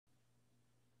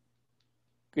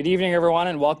Good evening, everyone,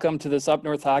 and welcome to this Up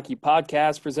North Hockey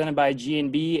podcast presented by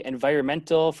G&B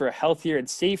Environmental. For a healthier and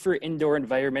safer indoor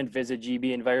environment, visit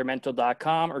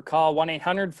gbenvironmental.com or call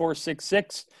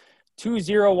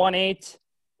 1-800-466-2018.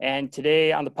 And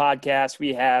today on the podcast,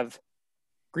 we have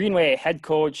Greenway head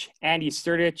coach Andy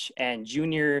Sertich and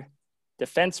junior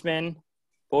defenseman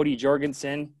Bodie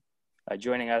Jorgenson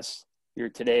joining us here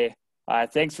today.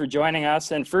 Thanks for joining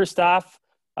us. And first off,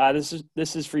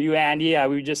 this is for you, Andy.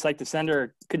 We would just like to send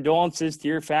our condolences to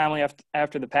your family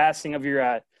after the passing of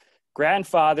your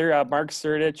grandfather, Mark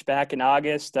Sertich, back in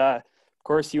August. Of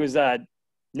course, he was a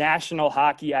national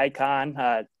hockey icon,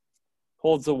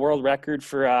 holds the world record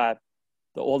for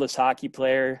the oldest hockey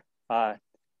player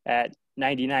at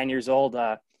 99 years old.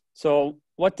 So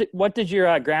what did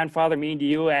your grandfather mean to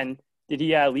you, and did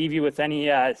he leave you with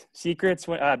any secrets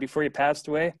before he passed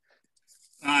away?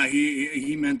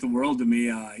 He meant the world to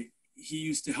me. He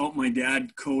used to help my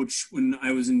dad coach when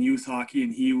I was in youth hockey,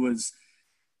 and he was,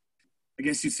 I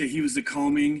guess you'd say, he was the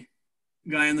calming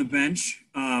guy on the bench.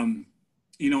 I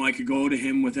could go to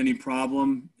him with any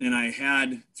problem, and I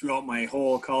had throughout my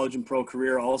whole college and pro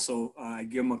career also. I'd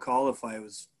give him a call if I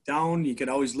was down. He could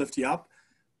always lift you up.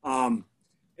 And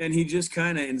he just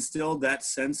kind of instilled that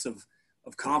sense of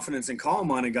confidence and calm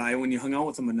on a guy when you hung out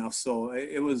with him enough. So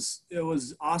it was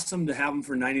awesome to have him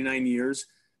for 99 years.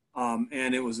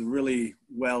 And it was a really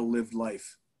well-lived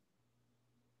life.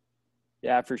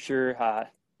 Yeah, for sure.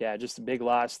 Just a big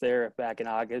loss there back in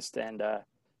August. And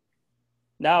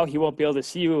now he won't be able to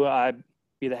see you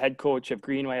be the head coach of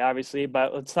Greenway, obviously.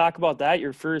 But let's talk about that.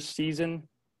 Your first season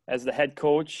as the head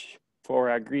coach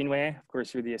for Greenway. Of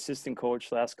course, you're the assistant coach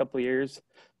the last couple of years.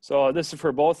 So this is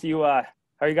for both of you. How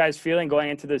are you guys feeling going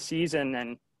into the season,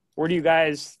 and where do you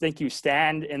guys think you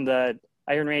stand in the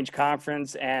Iron Range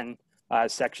Conference and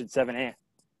Section 7A?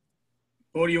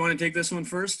 Bodie, you want to take this one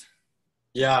first?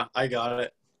 Yeah, I got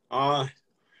it.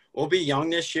 We'll be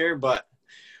young this year, but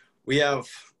we're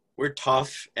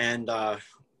tough, and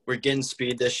we're getting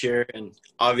speed this year, and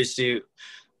obviously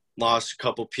lost a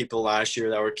couple people last year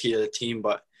that were key to the team,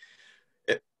 but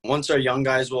once our young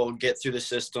guys will get through the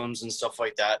systems and stuff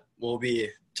like that, we'll be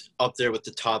up there with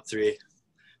the top three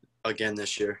again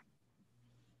this year.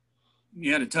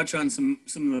 Yeah, to touch on some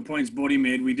of the points Bodie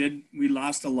made, we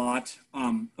lost a lot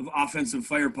of offensive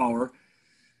firepower,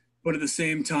 but at the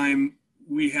same time,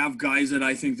 we have guys that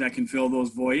I think that can fill those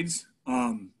voids.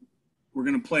 We're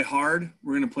going to play hard.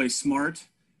 We're going to play smart.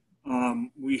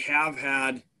 We have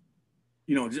had,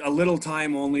 a little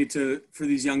time only for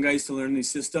these young guys to learn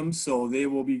these systems, so they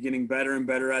will be getting better and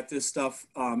better at this stuff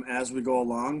as we go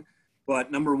along.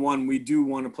 But number one, we do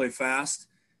want to play fast.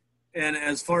 And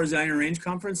as far as the Iron Range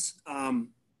Conference,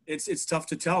 it's tough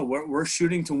to tell. We're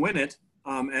shooting to win it,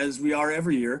 as we are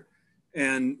every year.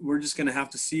 And we're just going to have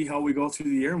to see how we go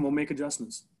through the year, and we'll make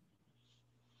adjustments.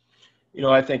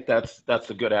 I think that's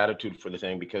a good attitude for the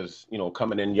thing because,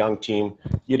 coming in young team,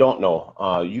 you don't know.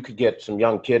 You could get some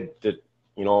young kid that,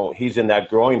 he's in that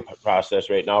growing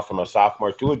process right now from a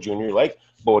sophomore to a junior like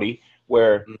Bodie,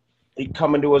 where he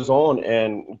come into his own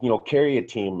and, carry a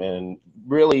team and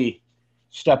really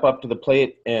step up to the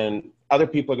plate, and other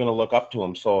people are going to look up to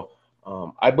him. So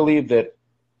I believe that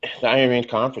the Iron Range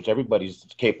Conference, everybody's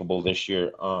capable this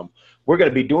year. We're going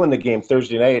to be doing the game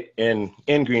Thursday night in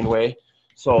Greenway.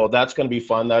 So that's going to be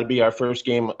fun. That'll be our first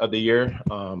game of the year.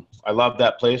 I love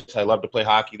that place. I love to play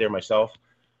hockey there myself.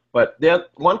 But the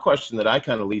one question that I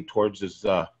kind of lead towards is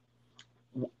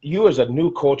you as a new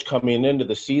coach coming into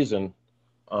the season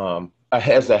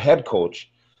as a head coach,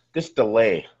 this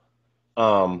delay,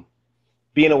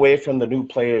 being away from the new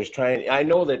players, I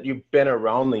know that you've been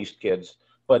around these kids,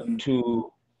 but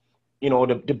to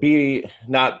be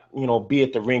not, be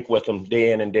at the rink with them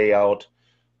day in and day out.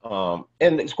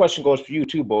 And this question goes for you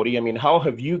too, Bodie. I mean, how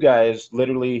have you guys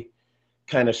literally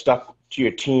kind of stuck to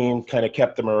your team, kind of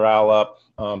kept the morale up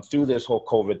through this whole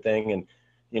COVID thing? And,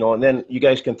 and then you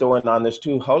guys can throw in on this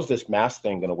too. How's this mask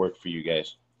thing going to work for you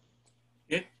guys?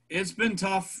 It's been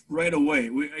tough right away.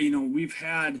 We've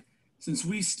had, since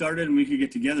we started and we could get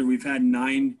together, we've had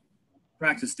 9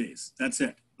 practice days. That's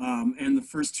it. And the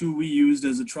first 2 we used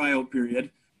as a tryout period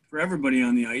for everybody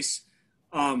on the ice.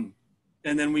 And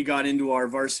then we got into our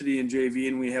varsity and JV,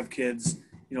 and we have kids,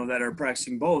 that are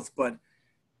practicing both. But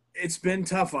it's been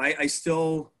tough. I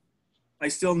still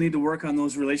need to work on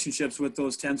those relationships with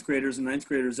those 10th graders and 9th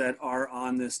graders that are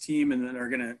on this team and that are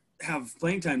going to have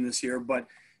playing time this year. But,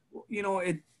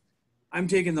 I'm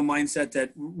taking the mindset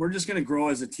that we're just going to grow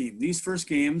as a team. These first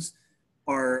games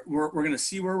we're going to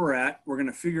see where we're at. We're going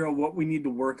to figure out what we need to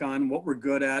work on, what we're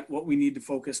good at, what we need to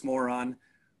focus more on.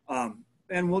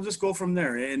 And we'll just go from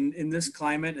there. In this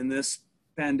climate, in this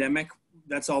pandemic,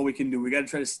 that's all we can do. We got to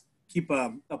try to keep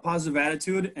a positive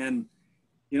attitude. And,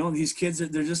 you know, these kids,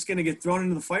 they're just going to get thrown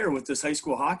into the fire with this high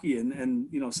school hockey. And,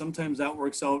 you know, sometimes that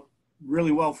works out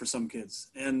really well for some kids.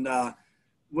 And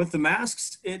with the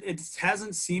masks, it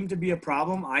hasn't seemed to be a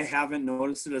problem. I haven't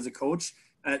noticed it as a coach.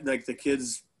 Like the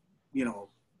kids, you know,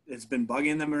 it's been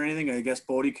bugging them or anything. I guess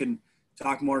Bodie can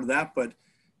talk more to that. But,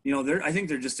 you know, I think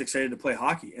they're just excited to play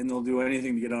hockey, and they'll do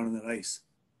anything to get out on that ice.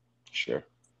 Sure.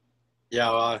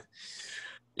 Yeah,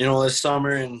 you know, this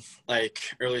summer and like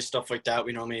early stuff like that,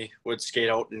 we normally would skate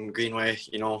out in Greenway,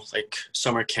 you know, like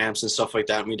summer camps and stuff like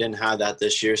that. And we didn't have that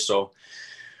this year. So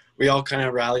we all kind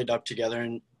of rallied up together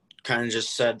and kind of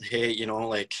just said, hey, you know,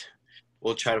 like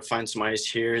we'll try to find some ice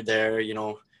here, there, you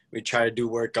know, we try to do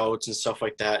workouts and stuff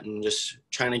like that, and just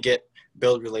trying to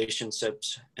build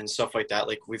relationships and stuff like that.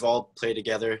 Like we've all played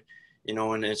together, you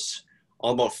know, and it's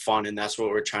all about fun, and that's what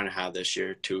we're trying to have this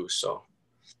year too. So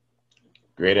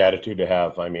great attitude to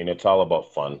have. I mean, it's all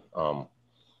about fun.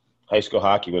 High school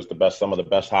hockey was some of the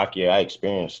best hockey I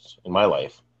experienced in my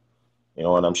life, you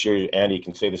know, and I'm sure Andy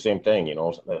can say the same thing. You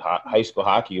know, high school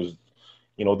hockey was,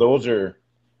 you know, those are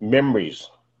memories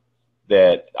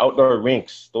that outdoor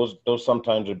rinks, those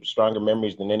sometimes are stronger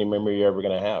memories than any memory you're ever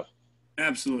going to have.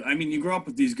 Absolutely. I mean, you grow up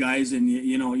with these guys, and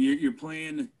you know you're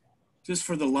playing just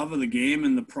for the love of the game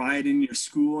and the pride in your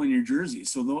school and your jersey.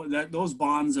 So those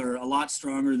bonds are a lot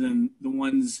stronger than the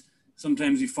ones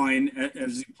sometimes you find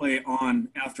as you play on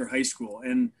after high school.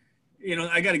 And you know,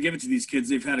 I got to give it to these kids.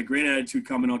 They've had a great attitude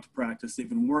coming out to practice. They've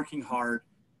been working hard.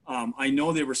 I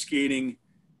know they were skating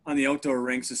on the outdoor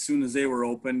rinks as soon as they were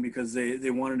open because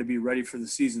they wanted to be ready for the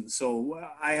season. So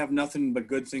I have nothing but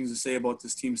good things to say about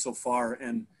this team so far.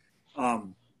 And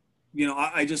you know,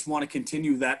 I just want to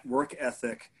continue that work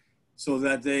ethic so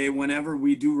that whenever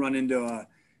we do run into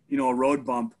a road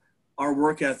bump, our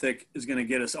work ethic is going to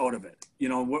get us out of it. You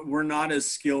know, we're not as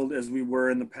skilled as we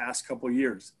were in the past couple of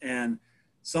years. And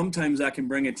sometimes that can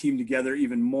bring a team together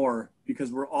even more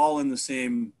because we're all in the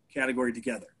same category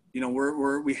together. You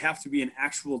know, we have to be an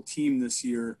actual team this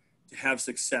year to have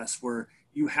success, where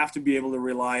you have to be able to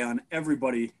rely on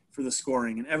everybody for the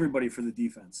scoring and everybody for the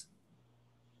defense.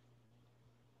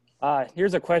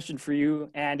 Here's a question for you,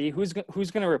 Andy. Who's going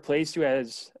to replace you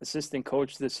as assistant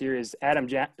coach this year? Is Adam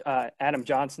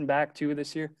Johnson back too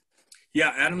this year?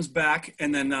 Yeah, Adam's back,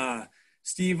 and then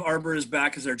Steve Arbor is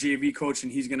back as our JV coach,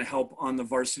 and he's going to help on the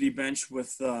varsity bench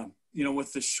with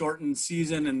with the shortened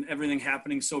season and everything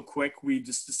happening so quick. We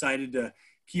just decided to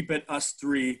keep it us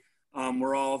three.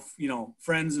 We're all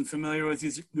friends and familiar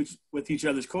with each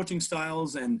other's coaching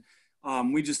styles, and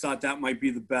we just thought that might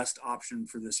be the best option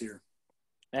for this year.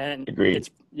 And agreed.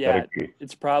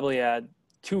 It's probably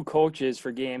 2 coaches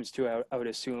for games too, I would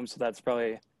assume. So that's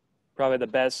probably the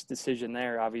best decision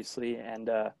there, obviously. And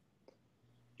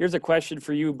here's a question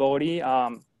for you, Bodie.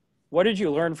 What did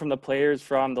you learn from the players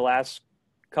from the last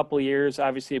couple of years?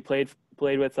 Obviously, you played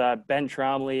with Ben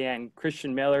Tromley and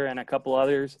Christian Miller and a couple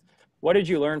others. What did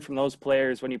you learn from those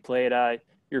players when you played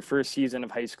your first season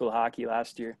of high school hockey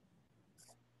last year?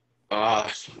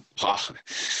 Well,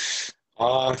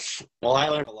 I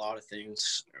learned a lot of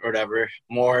things or whatever.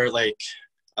 More like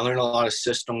I learned a lot of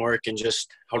system work and just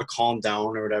how to calm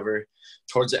down or whatever.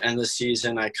 Towards the end of the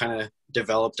season, I kind of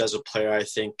developed as a player, I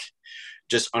think,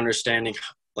 just understanding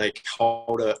like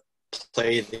how to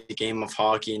play the game of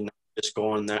hockey and just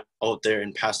going out there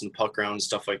and passing the puck around and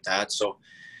stuff like that. So,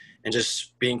 and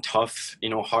just being tough,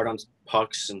 hard on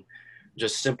pucks and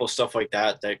just simple stuff like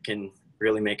that can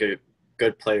really make a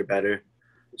good player better.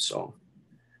 So.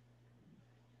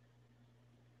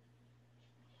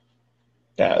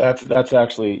 Yeah, that's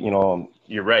actually,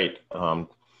 you're right.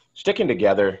 Sticking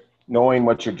together, knowing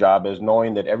what your job is,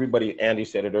 knowing that everybody, Andy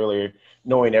said it earlier,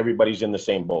 knowing everybody's in the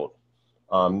same boat,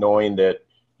 knowing that,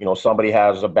 somebody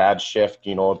has a bad shift,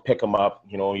 pick them up,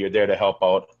 you're there to help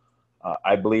out.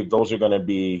 I believe those are going to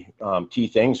be key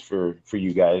things for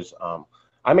you guys.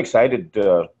 I'm excited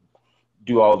to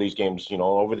do all these games.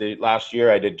 Over the last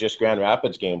year, I did just Grand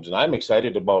Rapids games, and I'm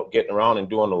excited about getting around and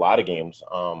doing a lot of games.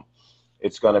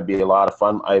 It's going to be a lot of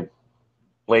fun.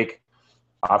 Blake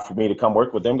offered me to come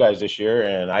work with them guys this year,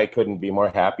 and I couldn't be more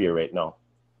happier right now.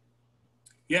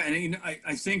 Yeah, and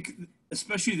I think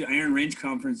especially the Iron Range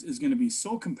Conference is going to be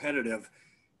so competitive.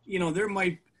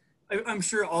 I'm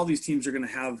sure all these teams are going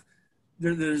to have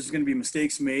there's going to be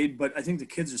mistakes made, but I think the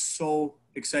kids are so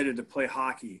excited to play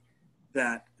hockey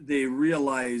that they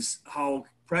realize how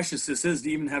precious this is to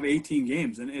even have 18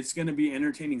 games, and it's going to be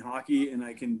entertaining hockey. And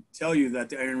I can tell you that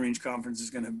the Iron Range Conference is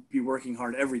going to be working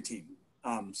hard every team.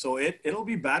 So it'll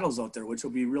be battles out there, which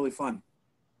will be really fun.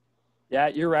 Yeah,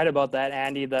 you're right about that,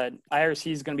 Andy. The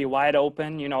IRC is going to be wide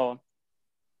open. You know,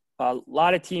 a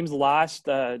lot of teams lost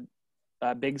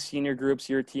big senior groups.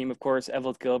 Your team, of course,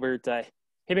 Evelyn Gilbert.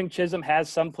 Hibbing Chisholm has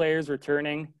some players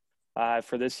returning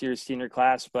for this year's senior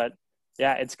class, but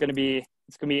yeah, it's going to be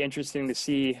interesting to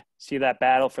see that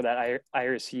battle for that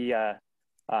IRC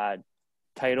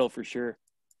title for sure.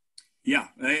 Yeah,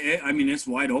 I mean, it's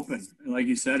wide open. Like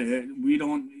you said, we're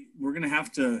going to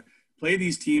have to play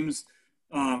these teams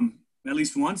at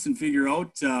least once and figure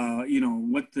out,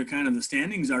 what the kind of the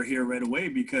standings are here right away,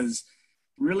 because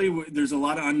really there's a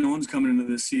lot of unknowns coming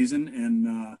into this season.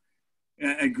 And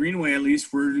at Greenway, at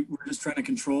least, we're just trying to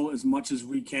control as much as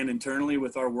we can internally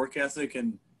with our work ethic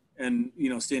and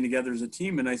staying together as a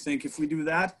team. And I think if we do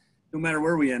that, no matter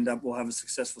where we end up, we'll have a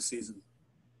successful season.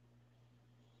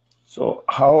 So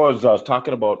how is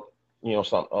talking about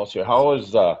something else here? How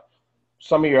is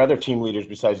some of your other team leaders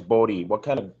besides Bodie? What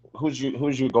kind of who's your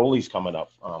goalies coming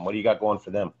up? What do you got going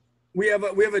for them? We have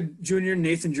a junior,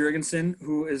 Nathan Jorgenson,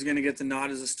 who is going to get the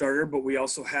nod as a starter, but we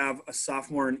also have a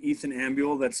sophomore in Ethan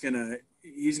Ambule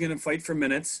he's gonna fight for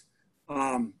minutes.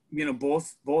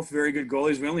 Both very good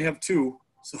goalies. We only have two,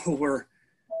 so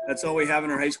that's all we have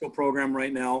in our high school program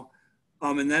right now.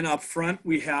 And then up front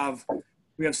we have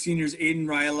seniors Aiden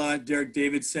Ryla, Derek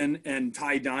Davidson, and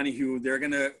Ty Donahue.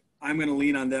 I'm gonna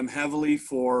lean on them heavily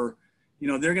for,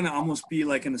 they're gonna almost be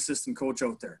like an assistant coach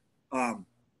out there.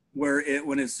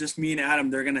 When it's just me and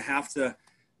Adam, they're gonna have to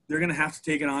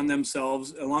take it on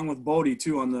themselves, along with Bodie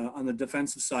too on the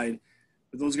defensive side.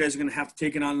 But those guys are gonna have to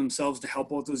take it on themselves to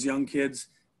help out those young kids.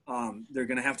 They're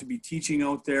gonna have to be teaching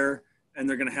out there, and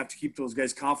they're gonna have to keep those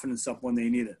guys' confidence up when they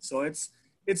need it. So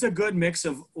it's a good mix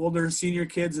of older senior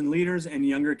kids and leaders and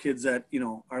younger kids that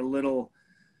are little,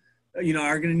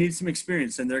 are gonna need some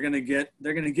experience, and they're gonna get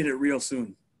it real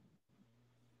soon.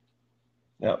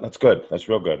 Yeah, that's good. That's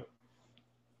real good.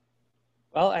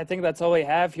 Well, I think that's all we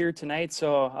have here tonight.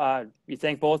 So we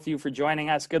thank both of you for joining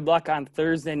us. Good luck on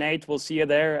Thursday night. We'll see you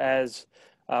there, as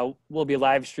we'll be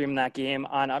live streaming that game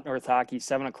on Up North Hockey,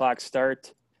 7:00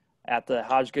 start at the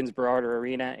Hodgkins Browder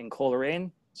Arena in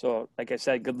Coleraine. So like I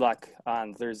said, good luck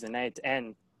on Thursday night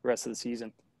and the rest of the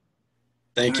season.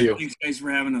 Thank you. Thanks, guys,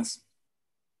 for having us.